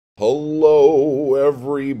Hello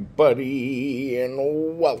everybody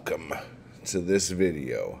and welcome to this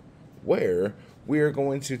video where we are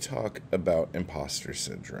going to talk about imposter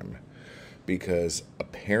syndrome because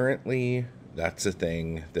apparently that's a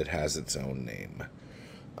thing that has its own name.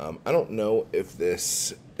 I don't know if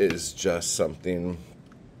this is just something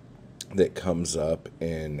that comes up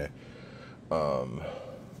in art,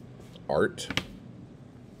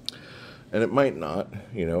 and it might not,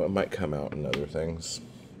 it might come out in other things.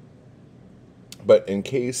 But in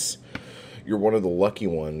case you're one of the lucky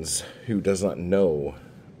ones who does not know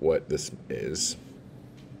what this is,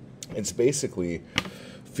 it's basically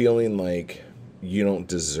feeling like you don't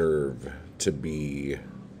deserve to be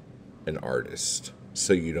an artist,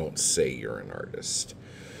 so you don't say you're an artist.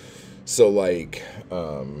 So like,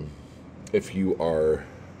 if you are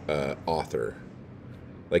an author,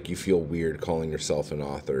 like you feel weird calling yourself an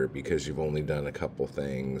author because you've only done a couple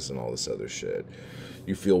things and all this other shit.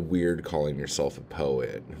 You feel weird calling yourself a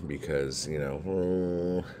poet because, so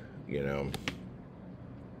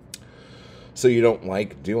you don't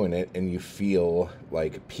like doing it, and you feel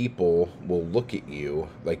like people will look at you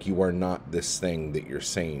like you are not this thing that you're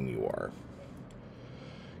saying you are.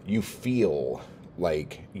 You feel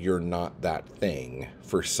like you're not that thing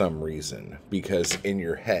for some reason because in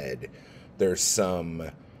your head there's some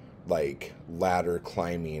like ladder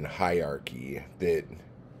climbing hierarchy that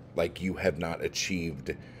like you have not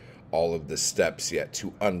achieved all of the steps yet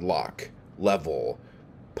to unlock level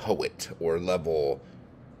poet or level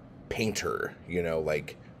painter,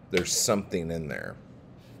 like there's something in there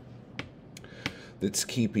that's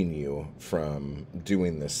keeping you from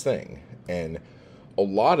doing this thing. And a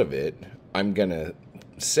lot of it, I'm gonna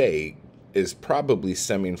say, is probably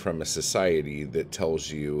stemming from a society that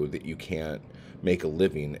tells you that you can't make a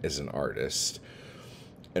living as an artist,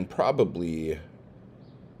 and probably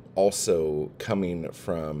also coming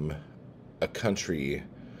from a country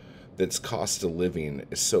that's cost of living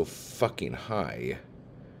is so fucking high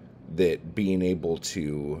that being able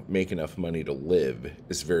to make enough money to live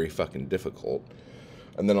is very fucking difficult.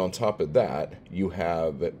 And then on top of that, you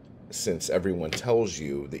have, since everyone tells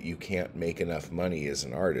you that you can't make enough money as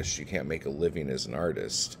an artist, you can't make a living as an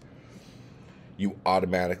artist, you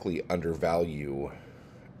automatically undervalue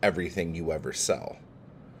everything you ever sell.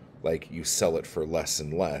 Like, you sell it for less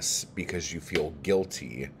and less because you feel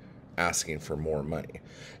guilty asking for more money.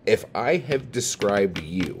 If I have described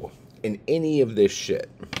you in any of this shit,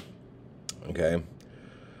 okay,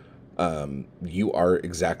 you are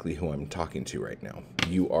exactly who I'm talking to right now.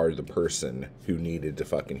 You are the person who needed to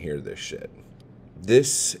fucking hear this shit.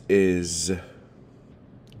 This is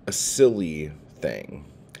a silly thing.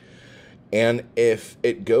 And if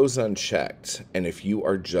it goes unchecked, and if you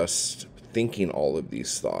are just thinking all of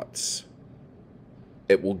these thoughts,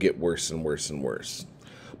 it will get worse and worse and worse.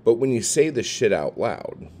 But when you say the shit out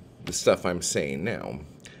loud, the stuff I'm saying now,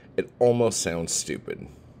 it almost sounds stupid.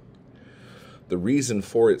 The reason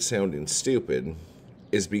for it sounding stupid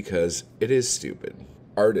is because it is stupid.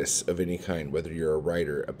 Artists of any kind, whether you're a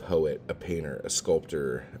writer, a poet, a painter, a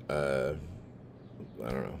sculptor,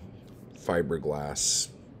 fiberglass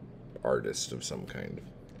artist of some kind,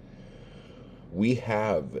 we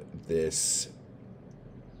have this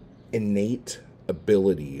innate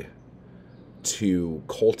ability to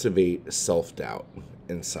cultivate self-doubt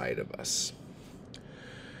inside of us.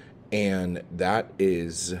 And that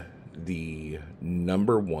is the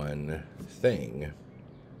number one thing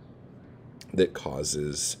that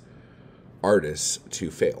causes artists to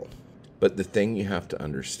fail. But the thing you have to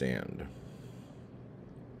understand,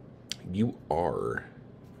 you are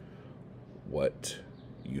what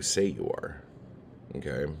you say you are.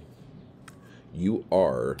 Okay? You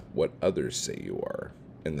are what others say you are,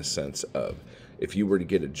 in the sense of, if you were to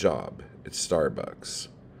get a job at Starbucks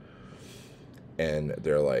and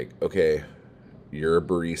they're like, okay, you're a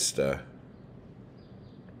barista,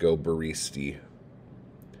 go baristy.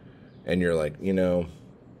 And you're like, I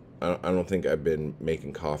don't think I've been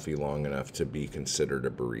making coffee long enough to be considered a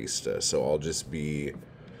barista, so I'll just be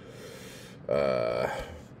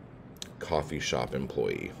coffee shop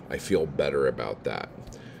employee. I feel better about that.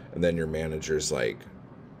 And then your manager's like,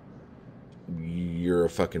 you're a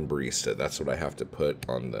fucking barista. That's what I have to put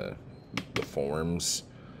on the forms.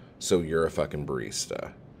 So you're a fucking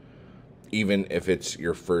barista. Even if it's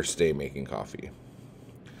your first day making coffee.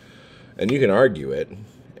 And you can argue it.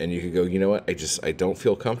 And you could go, you know what? I don't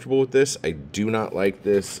feel comfortable with this. I do not like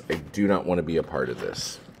this. I do not want to be a part of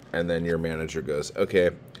this. And then your manager goes,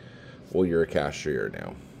 okay, well, you're a cashier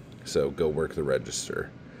now, so go work the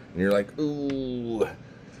register. And you're like, ooh,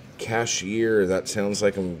 cashier, that sounds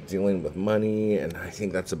like I'm dealing with money, and I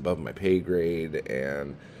think that's above my pay grade,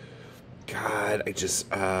 and God,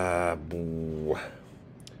 I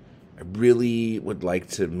really would like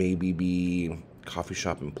to maybe be coffee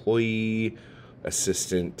shop employee,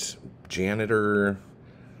 assistant janitor,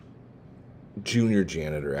 junior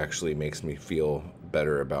janitor actually makes me feel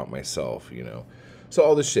better about myself, you know. So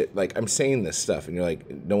all this shit, like I'm saying this stuff and you're like,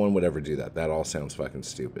 no one would ever do that. That all sounds fucking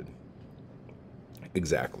stupid.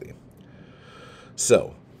 Exactly.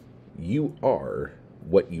 So you are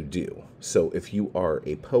what you do. So if you are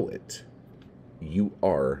a poet, you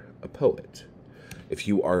are a poet. If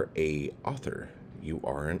you are a author, you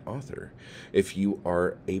are an author. If you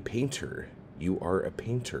are a painter, you are a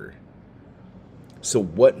painter. So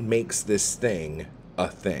what makes this thing a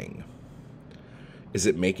thing? Is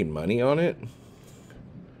it making money on it?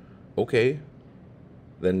 Okay,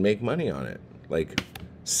 then make money on it. Like,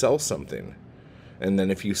 sell something. And then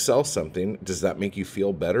if you sell something, does that make you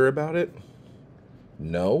feel better about it?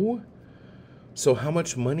 No. So how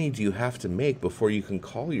much money do you have to make before you can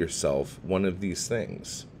call yourself one of these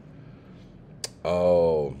things?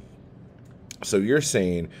 Oh, so you're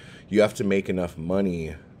saying you have to make enough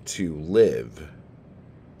money to live.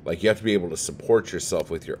 Like you have to be able to support yourself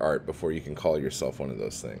with your art before you can call yourself one of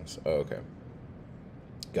those things. Oh, okay.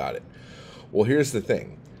 Got it. Well, here's the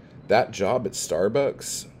thing. That job at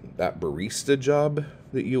Starbucks, that barista job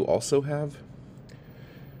that you also have,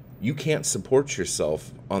 you can't support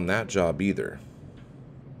yourself on that job either.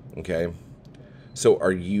 Okay? So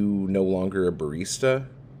are you no longer a barista?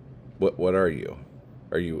 What are you?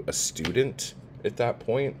 Are you a student at that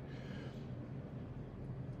point?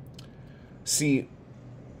 See,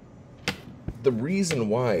 the reason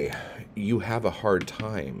why you have a hard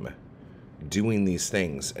time doing these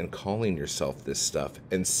things and calling yourself this stuff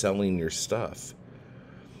and selling your stuff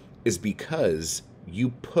is because you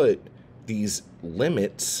put these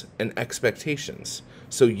limits and expectations.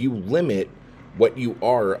 So you limit what you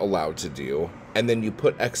are allowed to do, and then you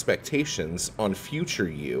put expectations on future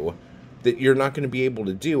you that you're not going to be able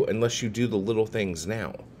to do unless you do the little things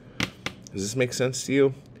now. Does this make sense to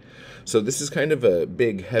you? So this is kind of a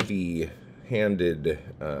big, heavy-handed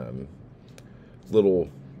little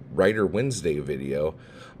Writer Wednesday video,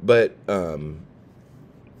 but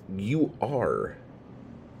you are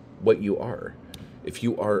what you are. If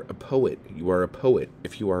you are a poet, you are a poet.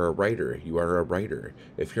 If you are a writer, you are a writer.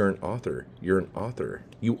 If you're an author, you're an author.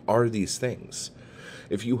 You are these things.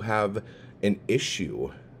 If you have an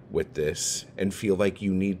issue with this and feel like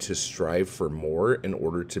you need to strive for more in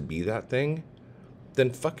order to be that thing,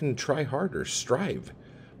 then fucking try harder, strive.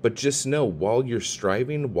 But just know, while you're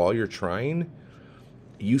striving, while you're trying,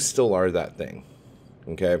 you still are that thing.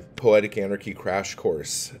 Okay? Poetic Anarchy Crash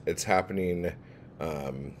Course. It's happening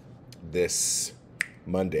this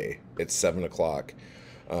Monday. It's 7 o'clock.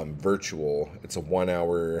 Virtual. It's a 1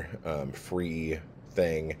 hour free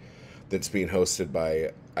thing that's being hosted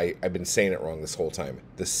by, I've been saying it wrong this whole time,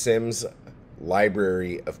 the Sims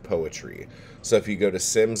Library of Poetry. So if you go to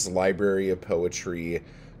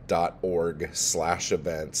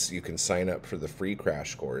simslibraryofpoetry.org/events, you can sign up for the free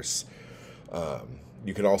crash course.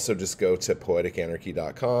 You could also just go to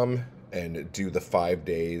poeticanarchy.com and do the 5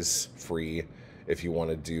 days free if you want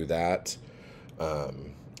to do that.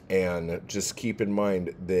 And just keep in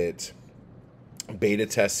mind that beta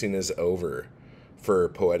testing is over for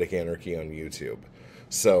Poetic Anarchy on YouTube.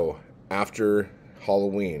 So after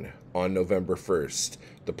Halloween on November 1st,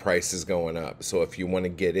 the price is going up. So if you want to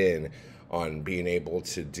get in on being able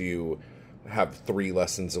to have 3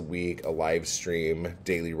 lessons a week, a live stream,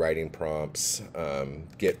 daily writing prompts,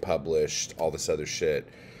 get published, all this other shit,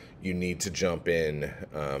 you need to jump in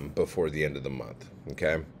before the end of the month.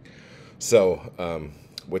 Okay? So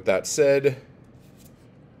with that said,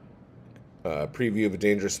 preview of A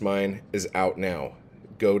Dangerous Mind is out now.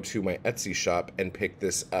 Go to my Etsy shop and pick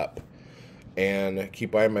this up. And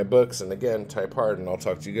keep buying my books. And again, type hard, and I'll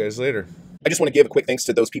talk to you guys later. I just want to give a quick thanks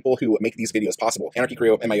to those people who make these videos possible. Anarchy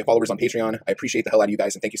Crew and my followers on Patreon. I appreciate the hell out of you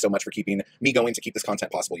guys, and thank you so much for keeping me going to keep this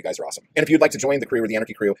content possible. You guys are awesome. And if you'd like to join the crew or the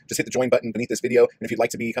Anarchy Crew, just hit the join button beneath this video. And if you'd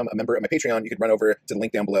like to become a member of my Patreon, you could run over to the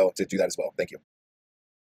link down below to do that as well. Thank you.